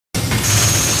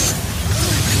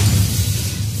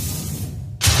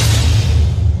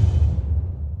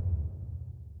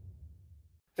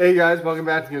Hey guys, welcome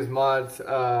back to Games Mods.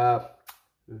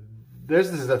 This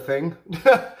is a thing.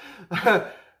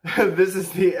 This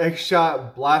is the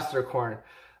X-Shot Blastercorn.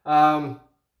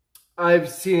 I've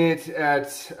seen it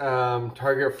at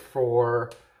Target for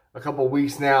a couple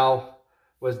weeks now.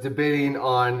 Was debating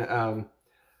on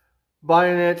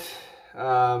buying it,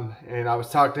 and I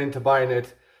was talked into buying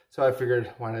it, so I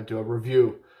figured why not do a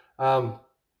review.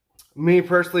 Me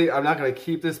personally, I'm not going to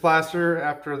keep this blaster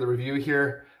after the review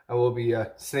here. I will be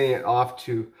sending it off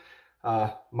to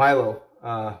Milo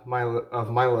of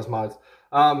Milo's Mods.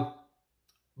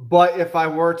 But if I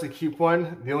were to keep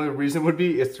one, the only reason would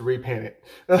be is to repaint it.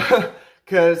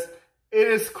 Because it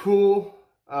is cool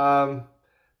the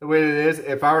way it is.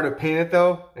 If I were to paint it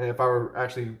though, and if I were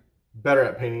actually better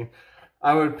at painting,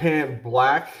 I would paint it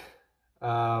black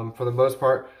for the most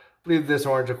part. Leave this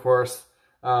orange, of course.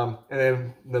 And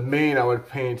then the main I would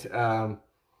paint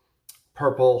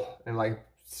purple and like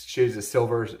shades of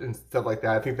silvers and stuff like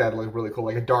that. I think that'd look really cool,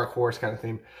 like a dark horse kind of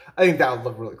theme. I think that would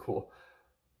look really cool.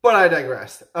 But I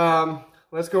digress.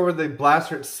 Let's go over the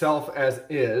blaster itself as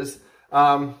is.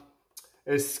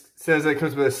 It says it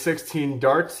comes with 16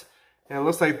 darts, and it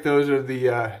looks like those are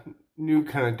the new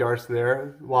kind of darts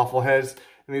there, waffle heads.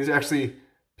 And these are actually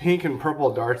pink and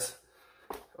purple darts.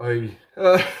 So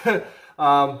it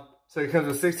comes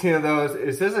with 16 of those.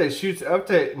 It says it shoots up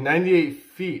to 98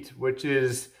 feet, which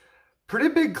is pretty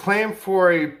big claim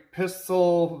for a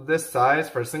pistol this size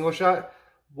for a single shot.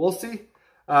 We'll see.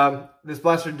 This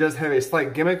blaster does have a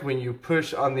slight gimmick. When you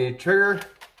push on the trigger,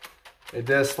 it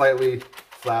does slightly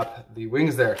flap the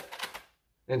wings there.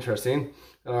 Interesting.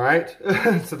 All right,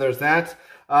 so there's that.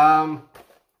 On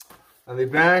the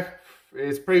back,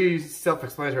 it's pretty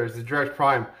self-explanatory. It's a direct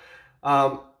prime.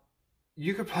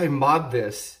 You could probably mod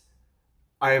this.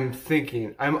 I'm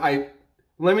thinking. Let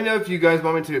me know if you guys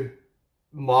want me to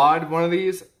mod one of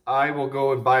these. I will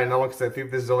go and buy another one because I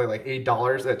think this is only like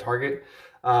 $8 at Target.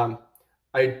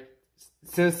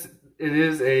 Since it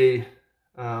is a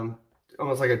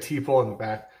almost like a T-pull in the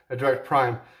back, a direct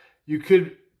prime, you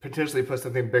could potentially put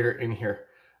something bigger in here.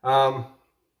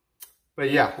 But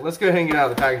yeah, let's go ahead and get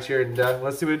out of the package here and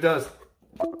let's see what it does.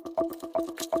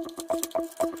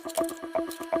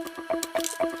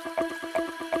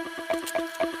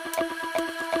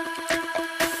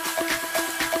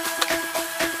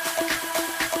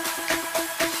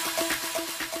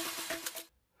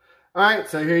 Alright,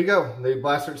 so here you go. The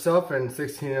blaster itself and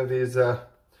 16 of these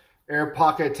Air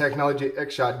Pocket Technology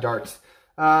X-Shot darts.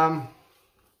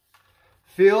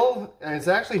 Feel, and it's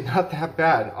actually not that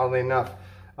bad, oddly enough.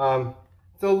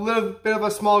 It's a little bit of a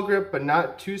small grip, but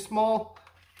not too small.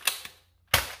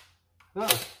 Oh.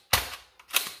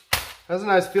 Has a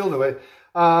nice feel to it.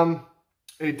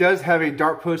 It does have a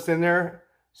dart post in there,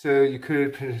 so you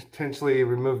could potentially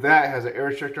remove that. It has an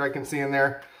air restrictor I can see in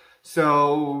there.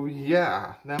 So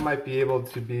yeah, that might be able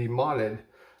to be modded.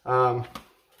 And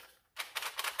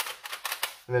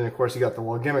then of course you got the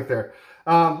little gimmick there.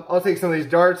 I'll take some of these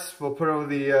darts, we'll put over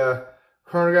the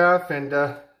chronograph and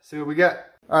see what we get.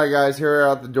 Alright guys, here we're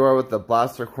out the door with the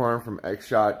Blastercorn from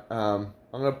X-Shot. I'm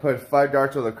going to put 5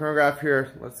 darts over the chronograph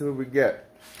here. Let's see what we get.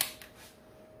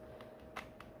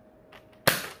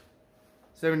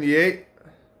 78.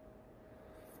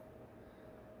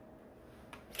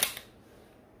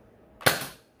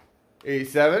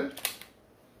 87.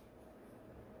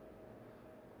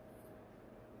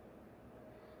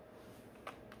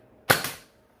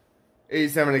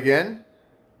 87 again.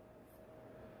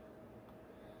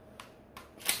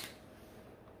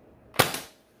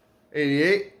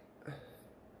 88.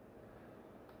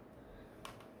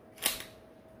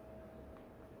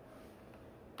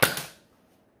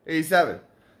 87.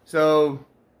 So,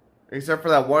 except for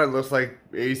that one, it looks like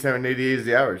 87, 88 is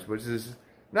the average, which is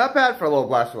not bad for a little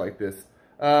blaster like this.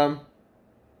 I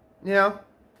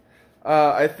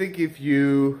think if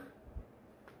you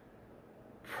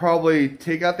probably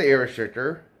take out the air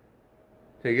restrictor,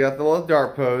 take out the little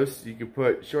dart post, you can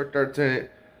put short darts in it,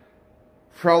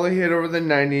 probably hit over the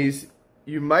 90s.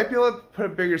 You might be able to put a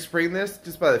bigger spring in this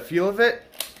just by the feel of it.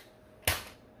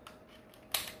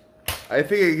 I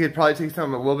think it could probably take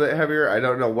something a little bit heavier. I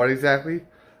don't know what exactly.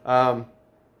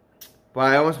 But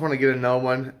I almost want to get another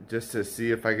one just to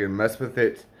see if I can mess with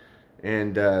it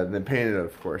and then paint it,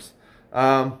 of course.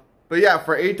 But yeah,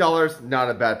 for $8, not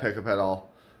a bad pickup at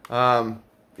all. If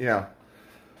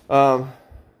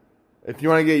you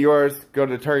want to get yours, go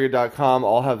to Target.com.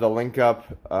 I'll have the link up.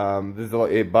 This is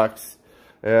only $8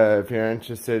 if you're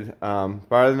interested. But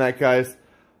other than that, guys,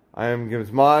 I am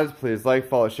Games Mods. Please like,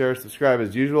 follow, share, subscribe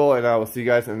as usual, and I will see you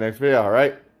guys in the next video. All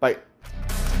right, bye.